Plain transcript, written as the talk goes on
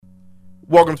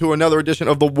Welcome to another edition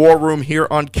of the War Room here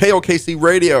on KOKC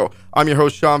Radio. I'm your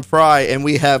host, Sean Fry, and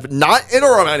we have not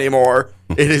interim anymore.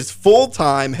 It is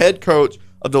full-time head coach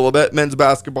of the Labette men's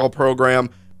basketball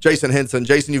program, Jason Hinson.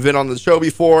 Jason, you've been on the show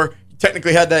before. You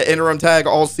technically had that interim tag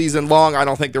all season long. I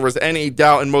don't think there was any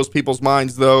doubt in most people's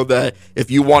minds, though, that if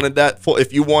you wanted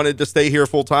to stay here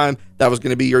full-time, that was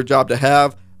going to be your job to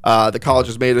have. The college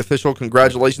has made it official.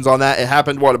 Congratulations on that. It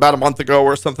happened, about a month ago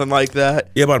or something like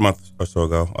that? Yeah, about a month or so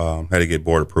ago. Had to get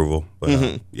board approval.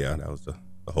 But, yeah, that was the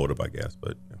holdup, I guess.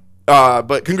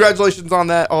 But congratulations on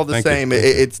that all the same.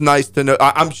 It's nice to know.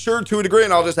 I'm sure to a degree,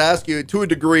 and I'll just ask you, to a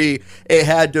degree, it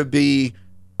had to be,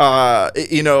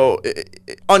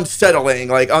 unsettling,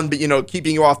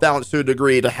 keeping you off balance to a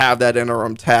degree to have that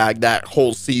interim tag that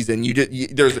whole season.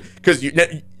 Because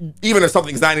even if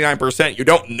something's 99%, you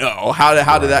don't know how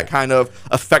did that kind of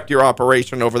affect your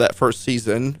operation over that first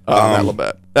season at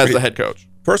Labette as the head coach.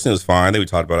 Personally, it was fine. I think we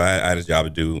talked about it. I had a job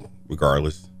to do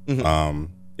regardless.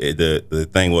 The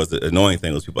thing was, the annoying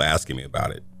thing was people asking me about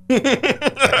it.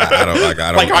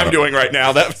 I'm doing right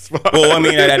now. That's well, I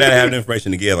mean, I have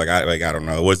information to give. I don't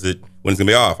know. When's it gonna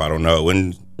be off? I don't know. I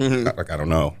don't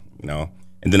know.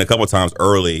 And then a couple of times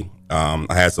early, I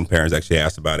had some parents actually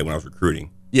ask about it when I was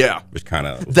recruiting. Yeah, which kind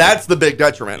of that's the big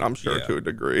detriment, I'm sure, to a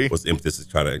degree. Was the impetus to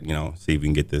try to see if we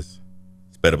can get this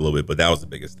sped up a little bit, but that was the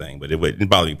biggest thing. But it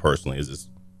bothered me personally. Is just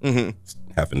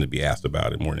having to be asked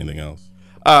about it more than anything else.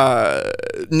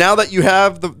 Now that you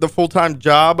have the full-time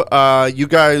job, you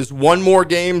guys won more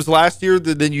games last year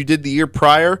than you did the year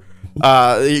prior.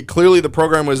 Clearly the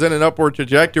program was in an upward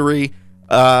trajectory.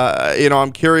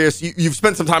 I'm curious, you've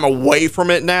spent some time away from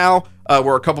it now.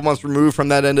 We're a couple months removed from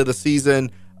that end of the season.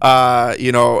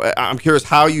 I'm curious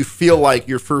how you feel like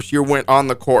your first year went on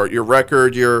the court, your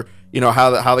record,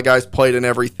 how the guys played and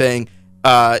everything.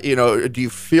 How do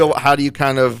you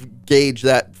kind of gauge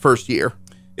that first year?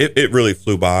 It really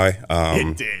flew by.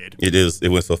 It did. It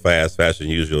went so faster than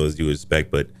usual, as you would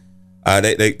expect. But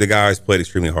the guys played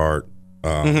extremely hard,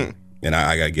 and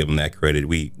I got to give them that credit.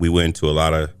 We went into a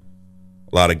lot of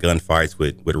gunfights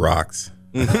with rocks,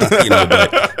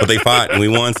 but they fought and we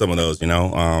won some of those. So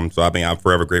I mean, I'm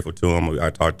forever grateful to them.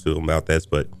 I talked to them about this,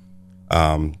 but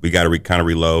we got to kind of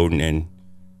reload and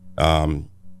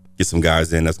get some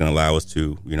guys in that's going to allow us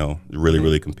to really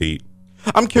really compete.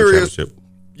 I'm curious.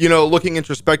 Looking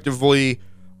introspectively,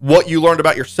 what you learned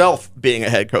about yourself being a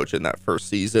head coach in that first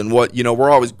season. We're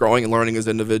always growing and learning as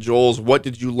individuals. What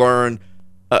did you learn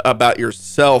about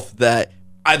yourself that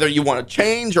either you want to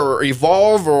change or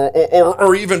evolve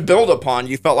or even build upon?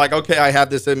 You felt like, okay, I have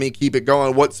this in me, keep it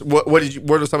going. What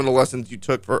are some of the lessons you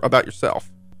took about yourself?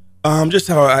 Just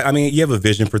how, you have a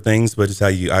vision for things, but just how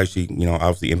you actually,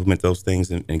 obviously implement those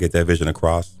things and get that vision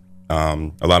across.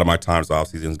 A lot of my times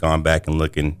offseason has gone back and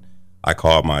looking. I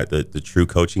call it the true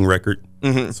coaching record.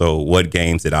 So what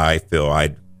games did I feel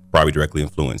I'd probably directly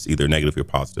influence, either negatively or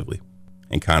positively,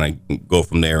 and kind of go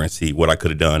from there and see what I could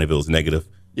have done if it was negative.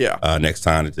 Yeah. Next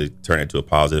time to turn it to a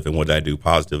positive, and what did I do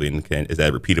positively, and is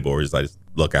that repeatable, or is I just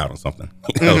luck out on something?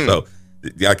 So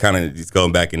I kind of just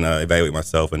going back and evaluate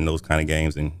myself in those kind of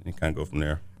games and kind of go from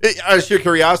there. Out of sheer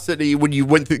curiosity, when you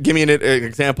went through, give me an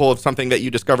example of something that you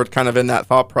discovered kind of in that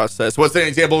thought process. What's an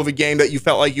example of a game that you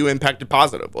felt like you impacted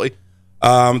positively?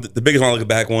 The biggest one looking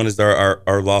back one is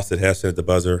our loss at Heston at the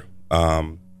buzzer.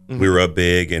 We were up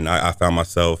big, and I found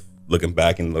myself looking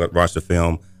back and watch the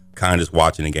film, kind of just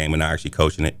watching the game and not actually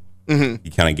coaching it.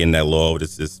 You kind of getting that low,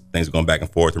 just things going back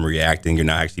and forth and reacting. You're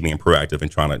not actually being proactive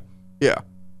and trying to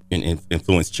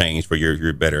influence change for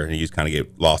your better, and you just kind of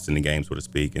get lost in the game, so to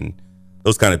speak. And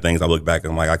those kind of things, I look back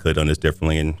and I'm like, I could have done this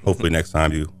differently, and hopefully next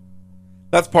time you.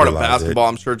 That's part of basketball,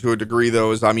 I'm sure, to a degree,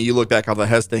 though. You look back on the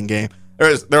Heston game.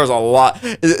 There's a lot.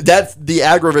 That's the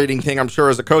aggravating thing, I'm sure,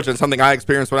 as a coach, and something I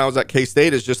experienced when I was at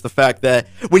K-State is just the fact that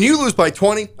when you lose by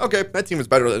 20, okay, that team is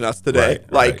better than us today.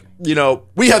 Right.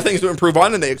 We have things to improve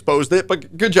on, and they exposed it,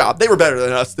 but good job. They were better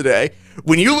than us today.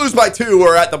 When you lose by 2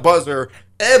 or at the buzzer,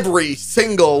 every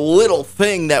single little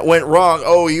thing that went wrong,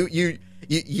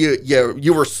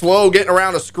 you were slow getting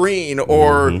around a screen,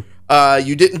 or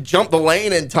you didn't jump the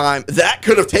lane in time, that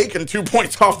could have taken 2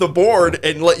 points off the board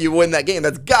and let you win that game.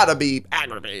 That's got to be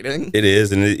aggravating. It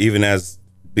is, and even as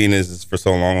being this for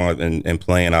so long and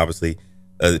playing, obviously,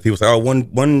 people say,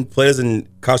 one play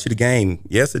doesn't cost you the game.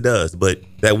 Yes, it does, but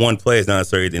that one play is not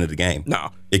necessarily at the end of the game.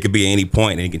 No. It could be at any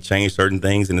point, and it can change certain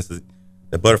things, and this is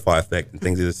the butterfly effect, and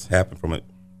things that just happen from it.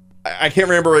 I can't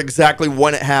remember exactly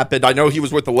when it happened. I know he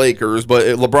was with the Lakers, but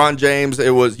LeBron James, it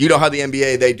was, how the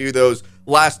NBA, they do those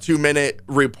last 2-minute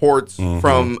reports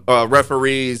from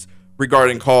referees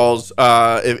regarding calls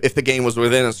if the game was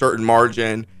within a certain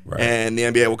margin, and the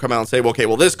NBA will come out and say, well, okay,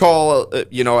 well, this call, at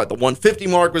the 150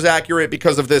 mark was accurate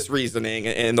because of this reasoning,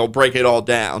 and they'll break it all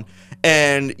down.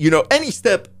 And, any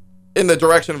step in the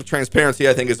direction of transparency,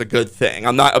 I think, is a good thing.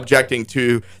 I'm not objecting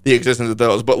to the existence of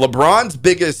those. But LeBron's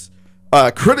biggest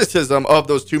criticism of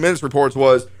those 2 minutes reports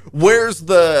was, where's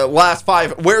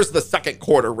the second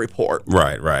quarter report?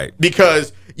 Right.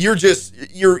 Because you're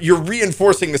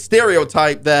reinforcing the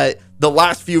stereotype that the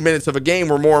last few minutes of a game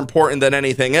were more important than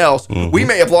anything else. Mm-hmm. We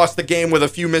may have lost the game with a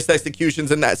few missed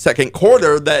executions in that second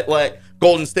quarter that let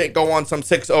Golden State go on some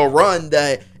 6-0 run,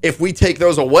 that if we take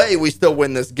those away, we still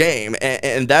win this game.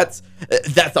 And that's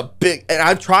a big, and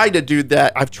I've tried to do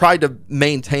that. I've tried to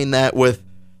maintain that with,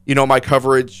 my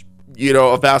coverage,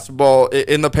 of basketball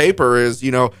in the paper is,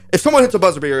 if someone hits a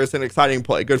buzzer beater, it's an exciting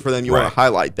play. Good for them. You want to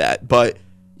highlight that. But,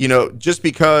 just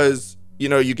because,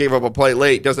 you gave up a play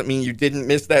late doesn't mean you didn't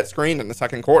miss that screen in the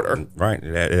second quarter. Right.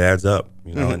 It adds up,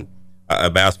 and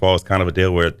basketball is kind of a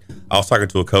deal where I was talking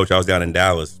to a coach. I was down in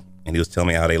Dallas, and he was telling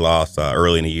me how they lost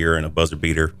early in the year in a buzzer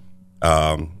beater.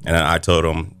 And I told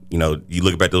him, you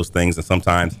look at those things, and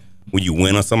sometimes when you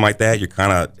win on something like that, you're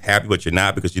kind of happy, but you're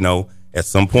not, because, at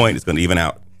some point it's going to even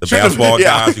out. The basketball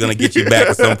guys are going to get you back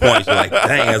at some point. You're like,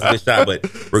 dang, that's a good shot, but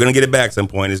we're going to get it back at some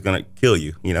point. It's going to kill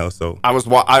you, So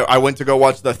I went to go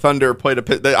watch the Thunder play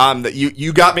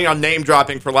you got me on name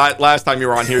dropping for last time you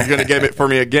were on here. You're going to give it for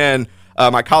me again.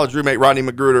 My college roommate Rodney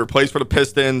Magruder plays for the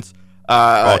Pistons.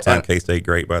 All-time K-State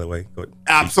great, by the way.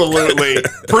 Absolutely.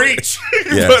 Preach.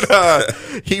 Yes.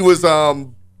 But he was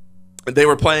they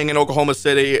were playing in Oklahoma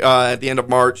City at the end of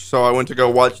March, so I went to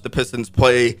go watch the Pistons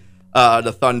play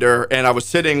the Thunder, and I was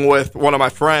sitting with one of my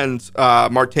friends,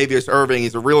 Martavius Irving.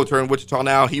 He's a realtor in Wichita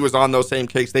now. He was on those same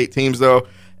K-State teams, though.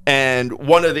 And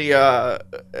there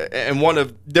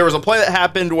was a play that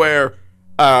happened where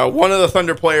one of the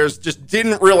Thunder players just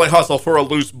didn't really hustle for a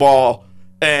loose ball,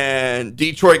 and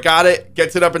Detroit got it,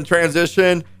 gets it up in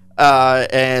transition,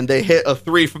 and they hit a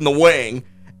three from the wing.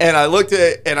 And I looked at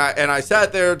it, and I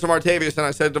sat there to Martavius, and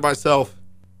I said to myself,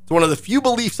 it's one of the few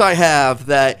beliefs I have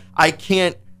that I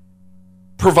can't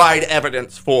provide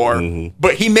evidence for,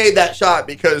 but he made that shot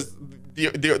because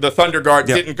the Thunder guard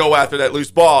didn't go after that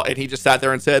loose ball, and he just sat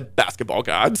there and said, basketball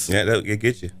gods. Yeah, it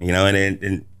gets you,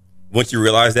 and once you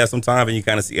realize that sometimes, and you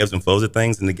kind of see ebbs and flows of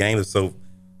things in the game, it's so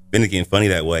finicky and funny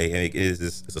that way. And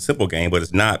it's a simple game, but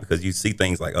it's not, because you see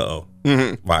things like,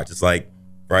 watch, it's like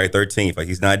Friday 13th, like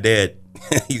he's not dead.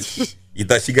 You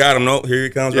thought you got him, no, here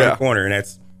he comes around the corner, and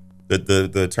that's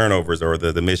the turnovers or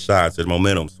the missed shots or the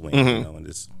momentum swing, and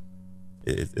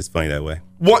it's funny that way.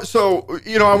 So,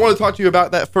 I want to talk to you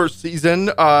about that first season.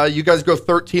 You guys go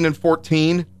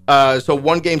 13-14, so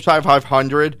one game shy of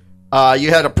 500. You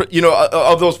had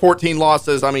of those 14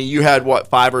 losses, you had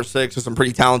 5 or 6 of some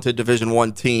pretty talented Division I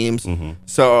teams.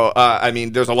 So,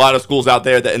 there's a lot of schools out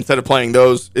there that instead of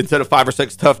 5 or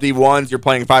 6 tough D1s, you're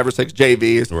playing 5 or 6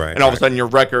 JVs, and all of a sudden your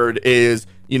record is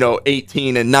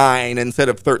 18-9 instead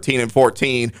of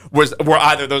 13-14. Were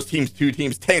either those two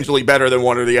teams tangibly better than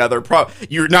one or the other?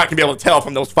 You're not gonna be able to tell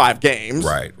from those 5 games,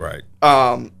 right.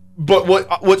 But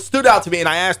what stood out to me, and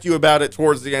I asked you about it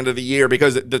towards the end of the year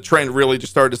because the trend really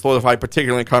just started to solidify,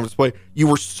 particularly in conference play. You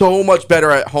were so much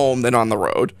better at home than on the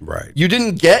road. Right. You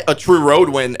didn't get a true road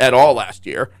win at all last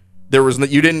year.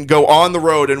 You didn't go on the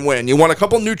road and win. You won a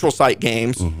couple neutral site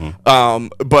games,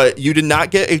 but you did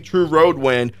not get a true road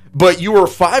win. But you were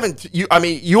 5-2.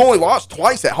 You only lost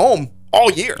twice at home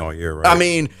all year. All year,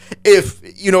 right. If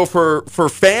for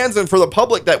fans and for the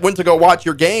public that went to go watch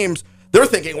your games, they're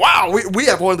thinking, wow, we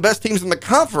have one of the best teams in the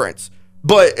conference.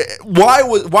 But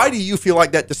why do you feel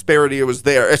like that disparity was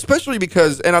there? Especially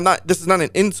because, and this is not an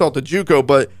insult to JUCO,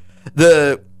 but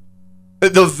the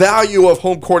value of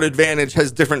home court advantage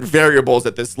has different variables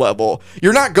at this level.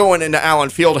 You're not going into Allen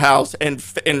Fieldhouse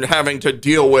and having to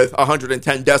deal with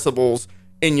 110 decibels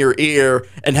in your ear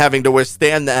and having to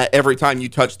withstand that every time you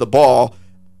touch the ball.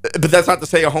 But that's not to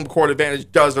say a home court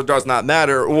advantage does or does not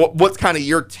matter. What's kind of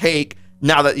your take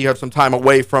now that you have some time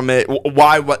away from it?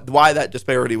 Why that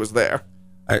disparity was there?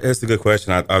 That's a good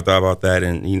question. I thought about that,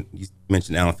 and you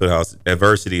mentioned Allen Fieldhouse.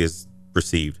 Adversity is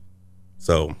perceived.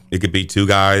 So it could be 2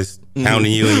 guys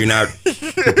pounding you and you're not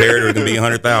prepared, or it can be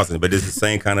 100,000, but it's the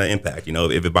same kind of impact,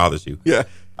 if it bothers you. Yeah.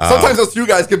 Sometimes those 2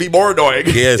 guys could be more annoying.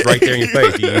 Yeah, it's right there in your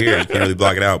face. You can hear it. You can't really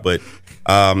block it out. But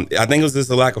I think it was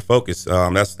just a lack of focus.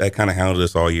 That kind of handled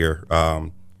us all year.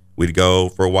 We'd go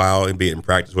for a while and be in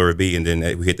practice where it be, and then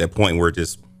we hit that point where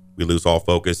we lose all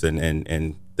focus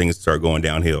and things start going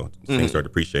downhill. Things start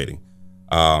depreciating.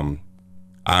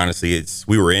 Honestly,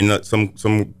 we were in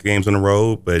some games on the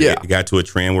road, but it got to a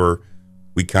trend where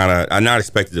I'm not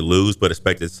expected to lose, but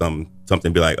expected something to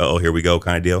be like, oh, here we go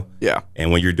kind of deal. Yeah.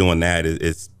 And when you're doing that,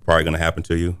 it's probably going to happen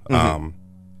to you.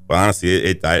 But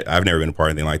honestly, I've never been a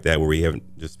part of anything like that where we haven't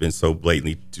just been so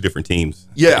blatantly two different teams.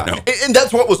 Yeah, you know? And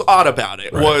that's what was odd about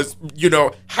it, Right. was,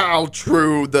 how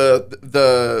true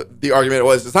the argument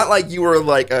was. It's not like you were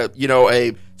like a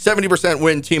 70%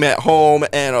 win team at home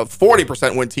and a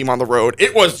 40% win team on the road.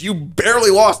 It was you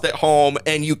barely lost at home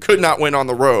and you could not win on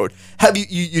the road. Have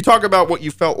you talk about what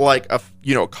you felt like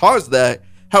caused that?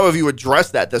 How have you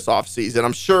addressed that this offseason?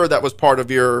 I'm sure that was part of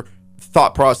your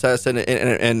thought process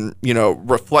and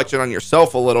reflection on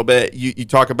yourself a little bit. You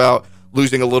talk about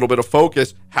losing a little bit of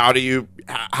focus. How do you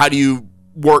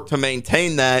work to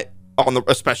maintain that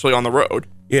especially on the road?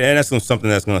 Yeah, and that's something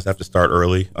that's going to have to start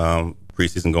early.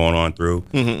 Preseason going on through.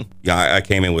 I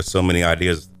came in with so many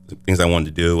ideas, things I wanted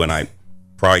to do, and I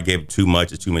probably gave too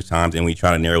much at too much times. And when you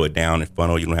try to narrow it down and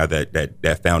funnel, you don't have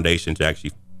that foundation to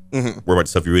actually worry about the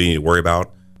stuff you really need to worry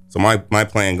about. So my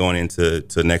plan going into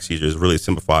next year is really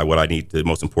simplify what I need, the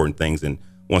most important things, and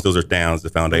once those are down, it's the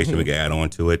foundation we can add on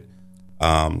to it.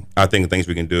 I think the things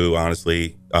we can do,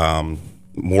 honestly,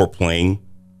 more playing.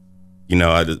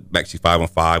 Actually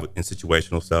 5-on-5 in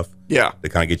situational stuff. Yeah, to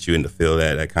kind of get you in the field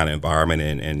that kind of environment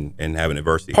and having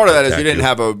adversity. Part of that is you didn't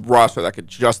have a roster that could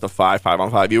justify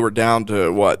 5-on-5. You were down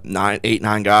to what, 8,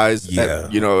 9 guys. Yeah.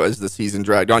 As the season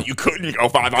dragged on, you couldn't go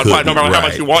 5-on-5 no matter how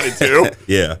much you wanted to.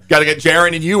 Yeah, got to get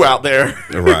Jaron and you out there.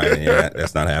 Right. Yeah,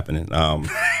 that's not happening. I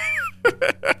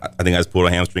think I just pulled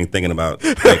a hamstring thinking about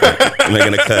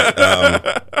making a cut.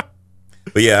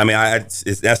 But yeah, I mean, that's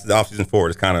the offseason for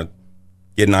it. It's kind of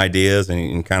getting ideas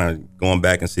and kind of going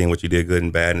back and seeing what you did good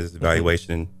and bad in this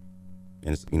evaluation.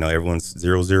 And it's, everyone's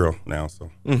 0-0 now. So,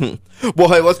 Well,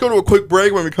 hey, let's go to a quick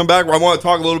break. When we come back, I want to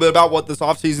talk a little bit about what this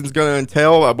offseason is going to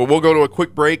entail. But we'll go to a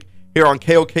quick break here on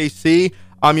KOKC.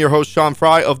 I'm your host, Sean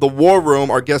Fry of The War Room.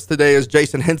 Our guest today is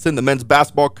Jason Hinson, the men's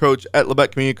basketball coach at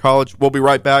Labette Community College. We'll be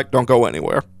right back. Don't go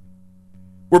anywhere.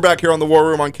 We're back here on The War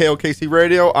Room on KOKC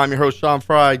Radio. I'm your host, Sean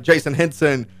Fry. Jason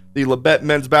Hinson, the Labette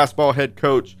men's basketball head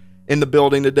coach, in the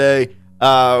building today.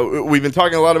 We've been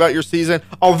talking a lot about your season.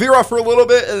 I'll veer off for a little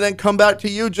bit and then come back to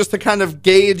you just to kind of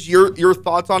gauge your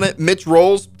thoughts on it. Mitch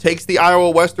Rolls takes the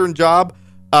Iowa Western job.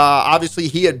 Obviously,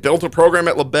 he had built a program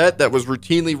at Labette that was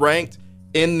routinely ranked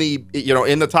in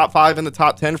the top 5, in the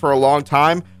top 10 for a long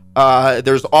time.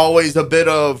 There's always a bit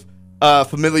of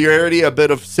familiarity, a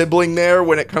bit of sibling there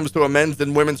when it comes to a men's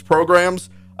and women's programs.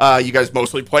 You guys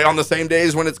mostly play on the same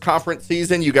days when it's conference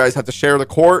season. You guys have to share the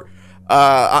court.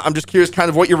 I'm just curious kind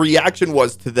of what your reaction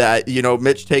was to that,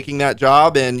 Mitch taking that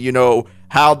job, and,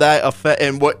 how that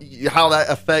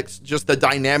affects just the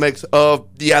dynamics of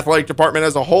the athletic department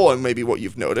as a whole, and maybe what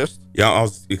you've noticed. Yeah, I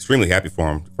was extremely happy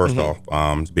for him, first off.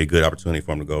 It's be a good opportunity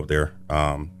for him to go up there.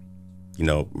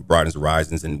 Broadens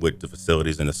horizons, and with the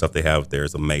facilities and the stuff they have there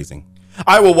is amazing.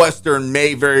 Iowa Western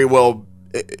may very well,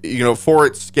 for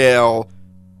its scale,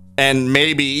 and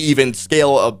maybe even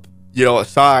scale up,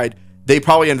 aside, they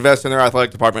probably invest in their athletic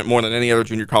department more than any other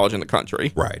junior college in the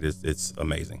country. Right. It's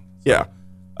amazing. So, yeah.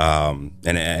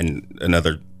 And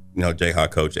another,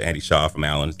 Jayhawk coach, Andy Shaw from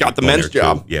Allen. Got the men's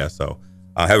job. Yeah. So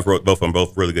I have both of them,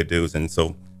 both really good dudes. And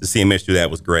so to see Mitch do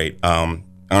that was great.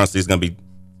 Honestly, it's going to be a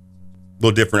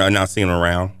little different. I'm not seeing him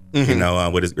around,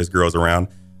 with his girls around.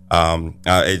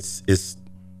 It's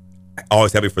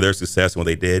always happy for their success and what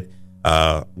they did.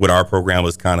 With our program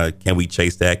was kind of, can we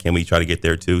chase that? Can we try to get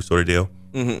there too, sort of deal?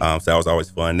 So that was always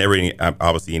fun. Never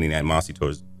obviously any animosity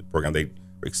towards the program. They were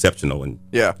exceptional, and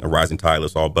a rising tide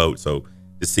lifts all boats. So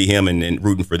to see him and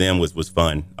rooting for them was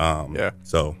fun.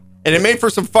 So, and it made for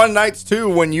some fun nights too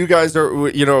when you guys are,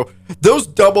 those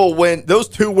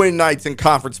 2-win nights in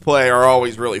conference play are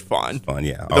always really fun. Fun,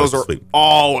 yeah. Those are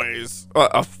always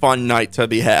a fun night to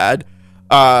be had.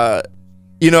 Back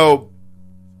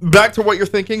to what you're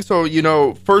thinking.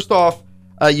 So, first off,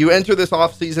 you enter this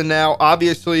offseason now.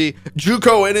 Obviously,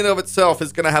 JUCO in and of itself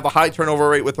is going to have a high turnover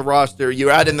rate with the roster.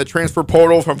 You add in the transfer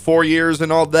portal from 4 years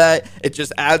and all that. It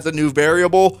just adds a new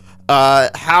variable.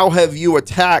 How have you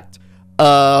attacked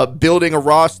building a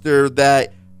roster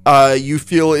that you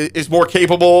feel is more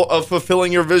capable of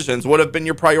fulfilling your visions? What have been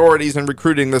your priorities in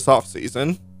recruiting this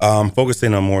offseason?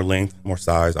 Focusing on more length, more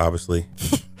size, obviously.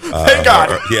 Thank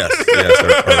God. Yes.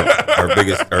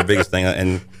 Our biggest thing.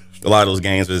 And a lot of those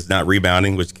games was not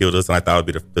rebounding, which killed us, and I thought it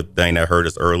would be the thing that hurt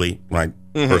us early when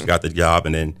I first got the job,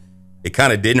 and then it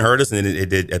kind of didn't hurt us, and then it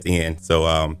did at the end.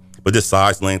 So, but this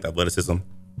size, length, athleticism,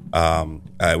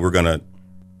 we're gonna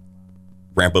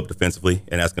ramp up defensively,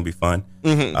 and that's gonna be fun.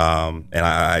 And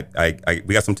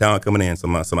we got some talent coming in,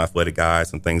 some athletic guys,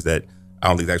 some things that I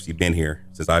don't think it's actually been here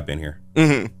since I've been here.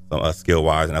 So, skill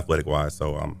wise and athletic wise.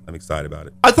 So I'm excited about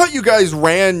it. I thought you guys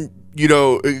ran,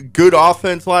 good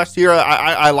offense last year.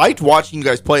 I liked watching you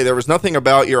guys play. There was nothing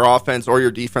about your offense or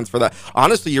your defense for that.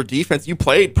 Honestly, your defense, you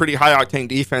played pretty high-octane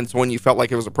defense when you felt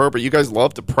like it was appropriate. You guys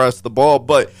love to press the ball,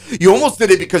 but you almost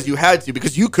did it because you had to,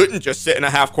 because you couldn't just sit in a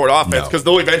half-court offense because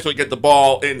they'll eventually get the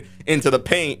ball into the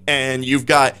paint, and you've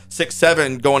got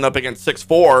 6'7" going up against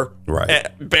 6'4",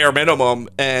 at bare minimum,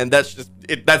 and that's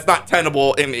not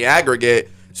tenable in the aggregate.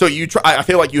 So I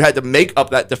feel like you had to make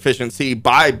up that deficiency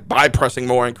by pressing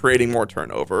more and creating more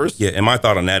turnovers. Yeah, and my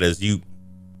thought on that is with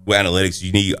analytics,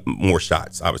 you need more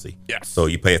shots, obviously. Yes. So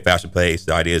you play a faster pace.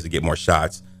 The idea is to get more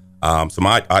shots. So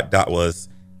my thought was,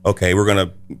 okay, we're going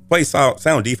to play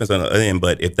sound defense on the end,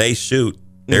 but if they shoot,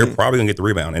 they're probably going to get the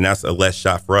rebound, and that's a less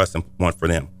shot for us and one for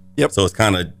them. Yep. So it's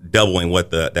kind of doubling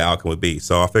what the outcome would be.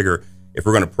 So I figure if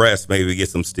we're going to press, maybe we get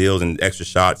some steals and extra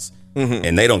shots,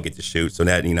 and they don't get to shoot. So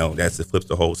that, it flips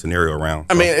the whole scenario around.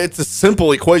 I mean, it's a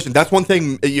simple equation. That's one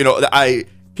thing,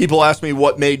 people ask me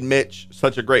what made Mitch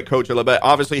such a great coach at Labette.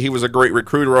 Obviously, he was a great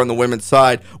recruiter on the women's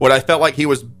side. What I felt like he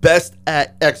was best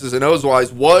at X's and O's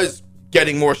wise was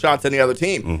getting more shots than the other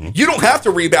team. You don't have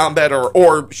to rebound better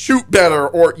or shoot better,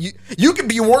 or you can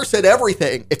be worse at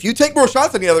everything. If you take more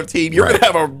shots than the other team, you're going to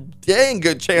have a dang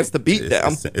good chance to beat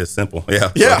them. It's simple,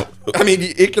 yeah. Yeah, so. I mean,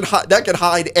 that could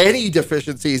hide any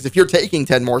deficiencies if you're taking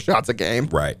 10 more shots a game.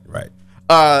 Right.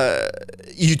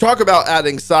 You talk about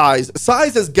adding size.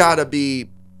 Size has got to be,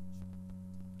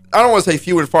 I don't want to say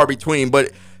few and far between,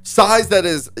 but size that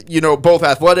is, both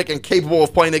athletic and capable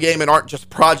of playing the game and aren't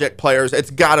just project players, it's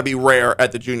got to be rare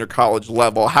at the junior college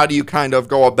level. How do you kind of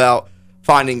go about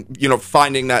finding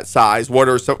that size? What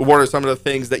are some of the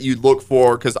things that you look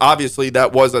for? Because obviously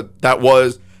that was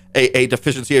a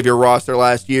deficiency of your roster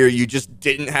last year. You just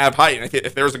didn't have height. And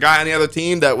if there was a guy on the other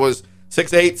team that was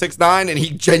 6'8", 6'9", and he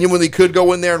genuinely could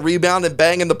go in there and rebound and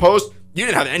bang in the post, you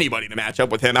didn't have anybody to match up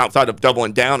with him outside of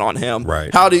doubling down on him.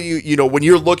 Right. How do you, when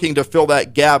you're looking to fill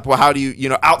that gap, how do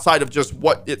you, outside of just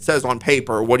what it says on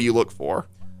paper, what do you look for?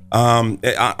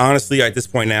 Honestly, at this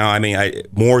point now, I mean,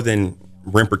 more than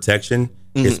rim protection,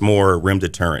 it's more rim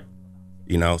deterrent.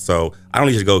 So I don't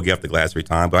need to go get off the glass every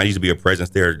time, but I need to be a presence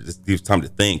there, just give time to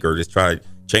think, or just try to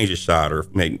change a shot or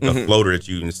make a floater that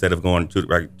you, instead of going to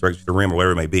the rim or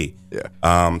whatever it may be.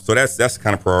 Yeah. So that's the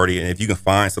kind of priority. And if you can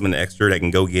find something extra that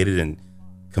can go get it and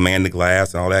command the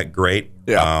glass and all that, great.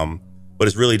 Yeah. But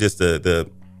it's really just the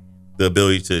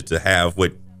ability to have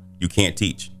what you can't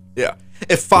teach. Yeah.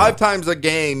 If 5 times a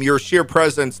game your sheer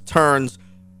presence turns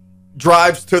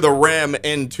drives to the rim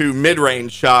into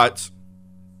mid-range shots,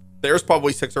 there's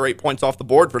probably 6 or 8 points off the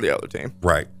board for the other team.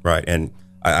 Right. And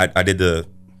I did the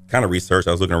kind of research.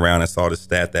 I was looking around and saw the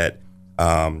stat that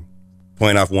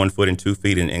playing off 1 foot and 2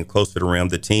 feet and close to the rim,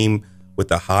 the team with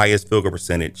the highest field goal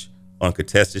percentage on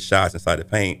contested shots inside the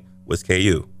paint was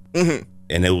KU. And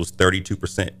it was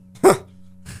 32%.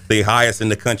 The highest in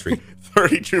the country.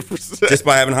 32%. Just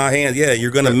by having high hands. Yeah,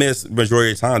 you're going to miss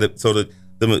majority of the time. So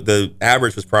the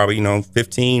average was probably,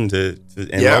 15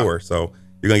 and lower. So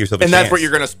you're going to give yourself a chance. And that's what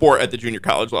you're going to sport at the junior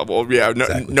college level. Yeah,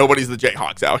 Exactly. Nobody's the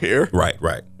Jayhawks out here. Right.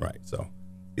 So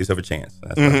give yourself a chance.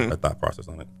 That's my thought process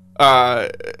on it.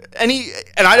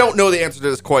 And I don't know the answer to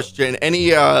this question.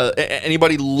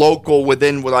 Anybody local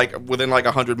within like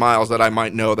 100 miles that I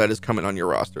might know that is coming on your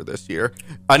roster this year?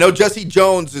 I know Jesse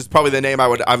Jones is probably the name I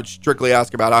would strictly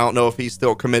ask about. I don't know if he's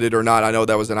still committed or not. I know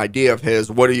that was an idea of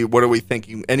his. What are we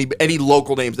thinking? Any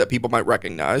local names that people might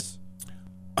recognize?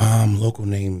 Local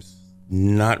names,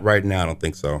 not right now. I don't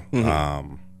think so.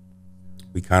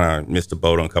 We kind of missed the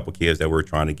boat on a couple kids that we were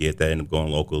trying to get that ended up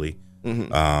going locally.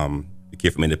 The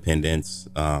kid from Independence.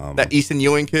 That Easton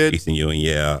Ewing kid? Easton Ewing,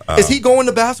 yeah. Is he going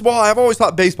to basketball? I've always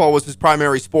thought baseball was his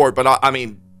primary sport, but I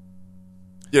mean,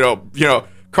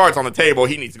 cards on the table,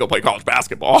 he needs to go play college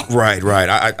basketball. Right.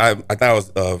 I thought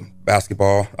it was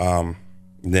basketball. And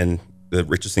then the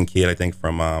Richardson kid, I think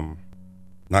from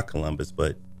not Columbus,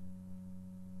 but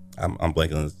I'm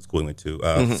blanking on the school he went to.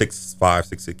 6'5",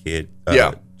 6'6" kid.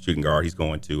 Shooting guard. He's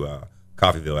going to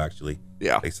Coffeyville, actually.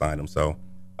 Yeah. They signed him. So,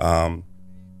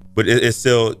 but it's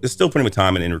still putting much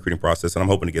time in the recruiting process, and I'm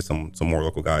hoping to get some more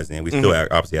local guys in. We still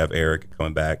obviously have Eric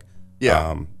coming back.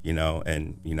 Yeah.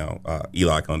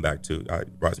 Eli coming back too.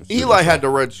 Eli had the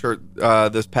red shirt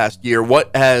this past year.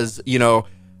 What has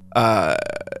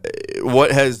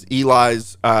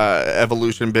Eli's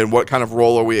evolution been? What kind of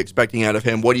role are we expecting out of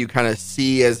him? What do you kind of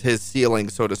see as his ceiling,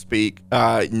 so to speak?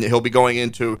 He'll be going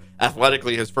into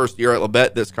athletically his first year at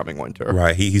Labette this coming winter.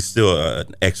 Right. He's still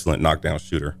an excellent knockdown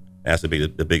shooter. That's to be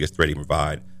the biggest threat he can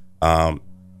provide.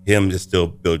 Him is still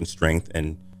building strength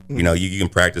and You know, you can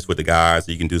practice with the guys,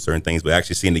 you can do certain things, but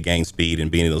actually seeing the game speed and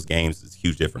being in those games is a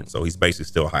huge difference. So he's basically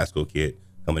still a high school kid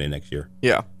coming in next year.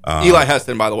 Yeah. Eli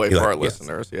Heston, by the way, for our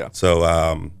listeners. Yeah.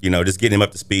 So, you know, just getting him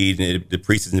up to speed, and the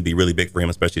preseason to be really big for him,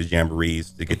 especially the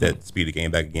jamborees, to get that speed of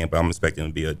game back again. But I'm expecting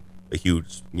him to be a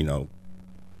huge, you know,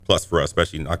 plus for us,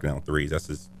 especially knocking down threes.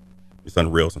 It's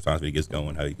unreal sometimes when he gets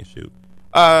going, how he can shoot.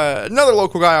 Another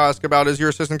local guy I'll ask about is your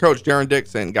assistant coach, Jaron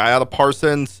Dixon, guy out of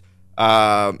Parsons.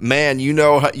 Man, you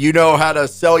know how to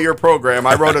sell your program.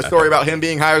 I wrote a story about him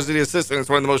being hired as the assistant. It's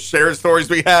one of the most shared stories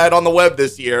we had on the web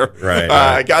this year.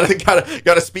 Right.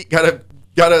 Gotta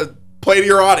play to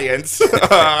your audience.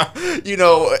 You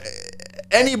know,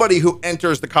 anybody who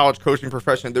enters the college coaching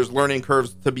profession, there's learning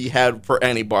curves to be had for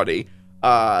anybody.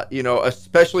 You know,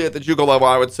 especially at the JUCO level,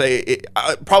 I would say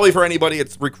probably for anybody,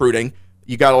 it's recruiting.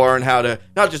 You got to learn how to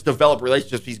not just develop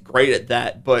relationships. He's great at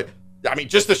that, but I mean,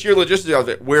 just the sheer logistics of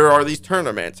it. Where are these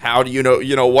tournaments? How do you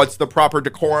know, what's the proper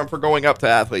decorum for going up to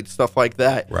athletes, stuff like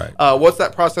that. Right. What's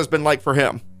that process been like for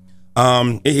him?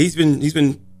 He's been,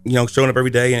 you know, showing up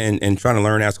every day and trying to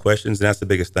learn, ask questions. And that's the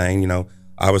biggest thing, you know,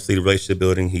 obviously the relationship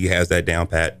building, he has that down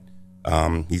pat.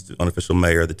 He's the unofficial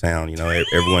mayor of the town. You know,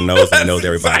 everyone knows and knows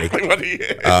everybody. Exactly what he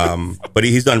is. But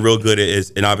he's done real good at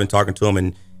his, and I've been talking to him,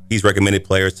 and he's recommended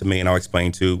players to me, and I'll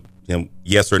explain to him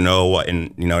yes or no,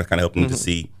 and, you know, kind of help him to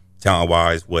see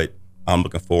talent-wise what I'm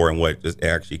looking for and what is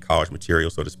actually college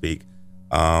material, so to speak.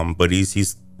 But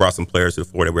he's brought some players to the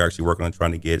fore that we're actually working on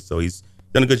trying to get. So he's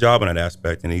done a good job in that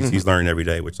aspect, and he's learning every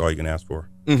day, which is all you can ask for.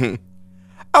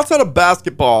 Outside of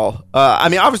basketball, I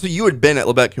mean, obviously you had been at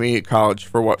Labette Community College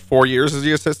for, what, 4 years as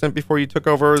the assistant before you took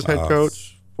over as head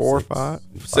coach? 4 or 5?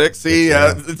 6? See,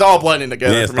 it's all blending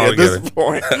together for me at this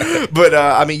point. But,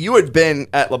 I mean, you had been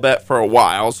at Labette for a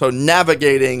while, so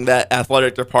navigating that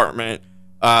athletic department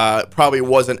probably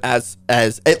wasn't as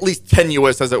at least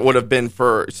tenuous as it would have been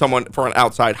for an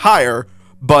outside hire.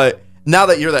 But now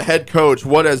that you're the head coach,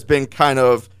 what has been kind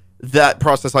of that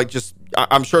process like? Just,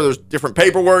 I'm sure there's different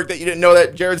paperwork that you didn't know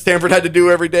that Jared Stanford had to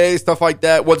do every day, stuff like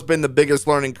that. What's been the biggest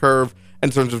learning curve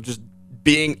in terms of just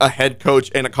being a head coach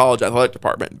in a college athletic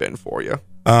department been for you?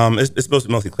 It's supposed to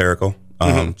be mostly clerical,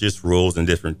 just rules and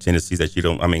different tendencies that you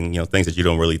don't, I mean, you know, things that you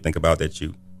don't really think about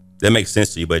that makes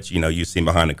sense to you, but, you know, you see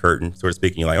behind the curtain, sort of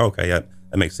speaking, you're like, okay, yeah,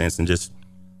 that makes sense. And just,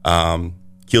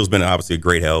 Keel's been obviously a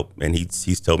great help, and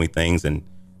he's told me things, and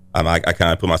I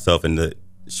kind of put myself in the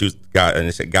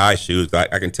guy's shoes.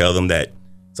 I can tell them that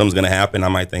something's going to happen. I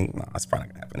might think, no, that's probably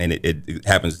not going to happen. And it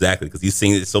happens exactly because he's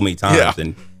seen it so many times.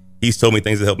 And he's told me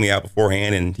things that helped me out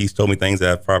beforehand, and he's told me things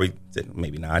that I probably said,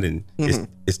 maybe not. And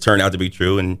it's turned out to be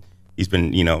true. And he's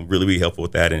been, you know, really, really helpful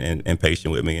with that and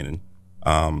patient with me. And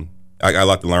I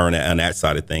like to learn on that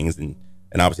side of things. And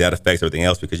obviously that affects everything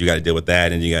else because you got to deal with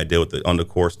that, and you got to deal with the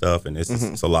undercourt stuff. And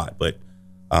it's a lot. But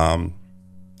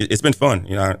it's been fun,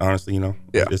 you know, honestly, you know.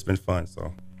 It's been fun.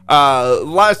 So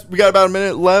we got about a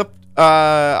minute left.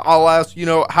 I'll ask, you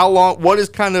know, what is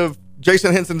kind of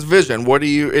Jason Hinson's vision? What do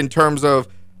you, in terms of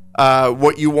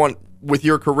what you want with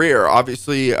your career?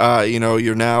 Obviously, you know,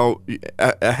 you're now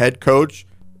a head coach,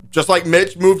 just like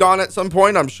Mitch moved on at some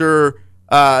point. I'm sure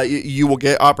you will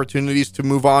get opportunities to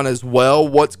move on as well.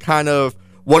 What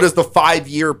does the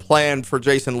 5-year plan for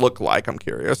Jason look like? I'm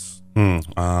curious.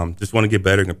 Just want to get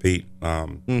better and compete,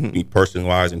 person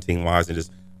wise and team wise, and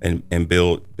just and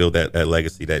build that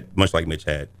legacy that much like Mitch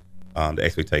had, the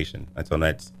expectation. And so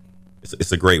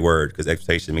it's a great word because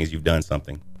expectation means you've done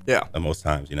something. Yeah. Most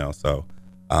times, you know. So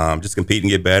just compete and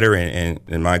get better. And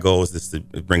my goal is just to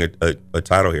bring a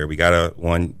title here. We got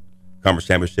one conference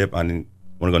championship. I want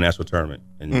to go national tournament,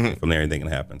 and from there anything can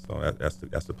happen. So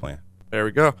that's the plan. There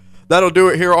we go. That'll do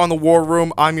it here on the War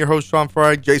Room. I'm your host, Sean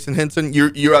Fry. Jason Hinson,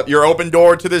 you're open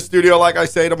door to this studio, like I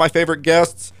say to my favorite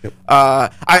guests. Yep.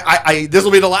 This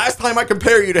will be the last time I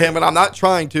compare you to him, and I'm not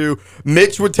trying to.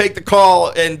 Mitch would take the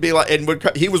call and be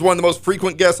like, he was one of the most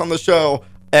frequent guests on the show,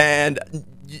 and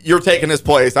you're taking his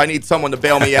place. I need someone to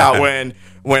bail me out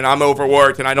when I'm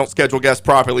overworked and I don't schedule guests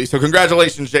properly. So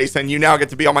congratulations, Jason. You now get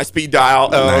to be on my speed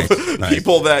dial of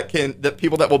people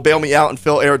that will bail me out and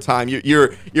fill airtime.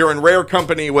 You're in rare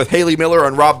company with Haley Miller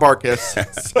and Rob Barkus.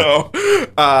 So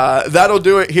that'll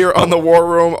do it here on the War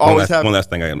Room. One last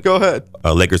thing. Go ahead.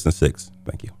 Lakers in 6.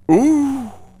 Thank you. Ooh,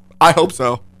 I hope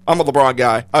so. I'm a LeBron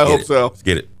guy. I hope so. Let's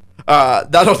get it.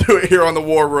 That'll do it here on the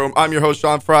War Room. I'm your host,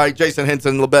 Sean Fry. Jason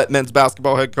Hinson, Labette men's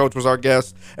basketball head coach, was our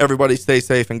guest. Everybody stay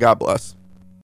safe and God bless.